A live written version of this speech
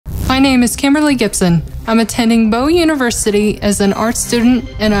name is Kimberly Gibson. I'm attending BEAU University as an art student,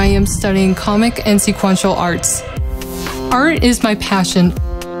 and I am studying comic and sequential arts. Art is my passion.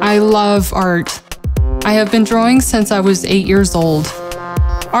 I love art. I have been drawing since I was 8 years old.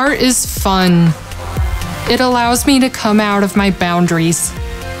 Art is fun. It allows me to come out of my boundaries,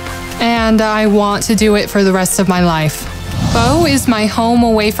 and I want to do it for the rest of my life. BEAU is my home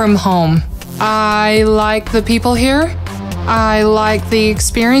away from home. I like the people here. I like the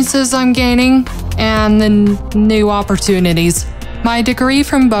experiences I'm gaining and the new opportunities. My degree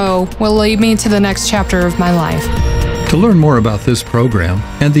from BEAU will lead me to the next chapter of my life. To learn more about this program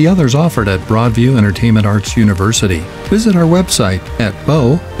and the others offered at Broadview Entertainment Arts University, visit our website at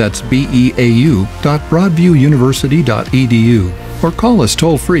BEAU, that's beau.broadviewuniversity.edu, or call us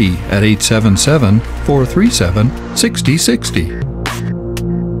toll-free at 877-437-6060.